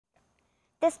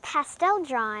This pastel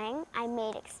drawing I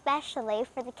made especially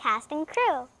for the cast and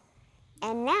crew.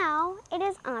 And now it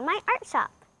is on my art shop.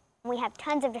 We have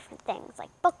tons of different things like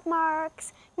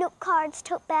bookmarks, note cards,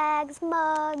 tote bags,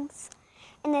 mugs.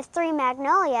 And the 3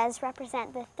 magnolias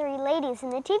represent the 3 ladies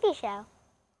in the TV show.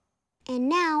 And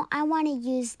now I want to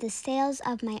use the sales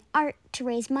of my art to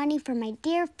raise money for my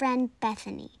dear friend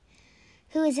Bethany,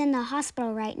 who is in the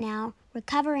hospital right now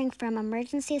recovering from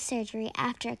emergency surgery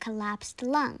after a collapsed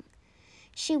lung.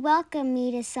 She welcomed me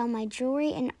to sell my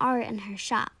jewelry and art in her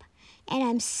shop, and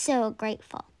I'm so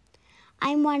grateful.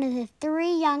 I'm one of the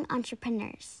 3 young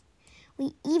entrepreneurs.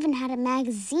 We even had a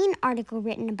magazine article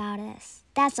written about us.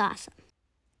 That's awesome.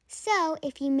 So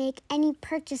if you make any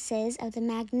purchases of the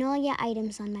Magnolia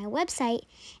items on my website,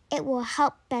 it will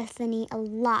help Bethany a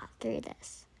lot through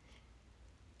this.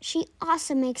 She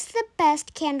also makes the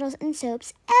best candles and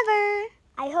soaps ever.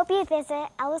 I hope you visit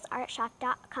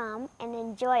ellasartshop.com and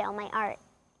enjoy all my art.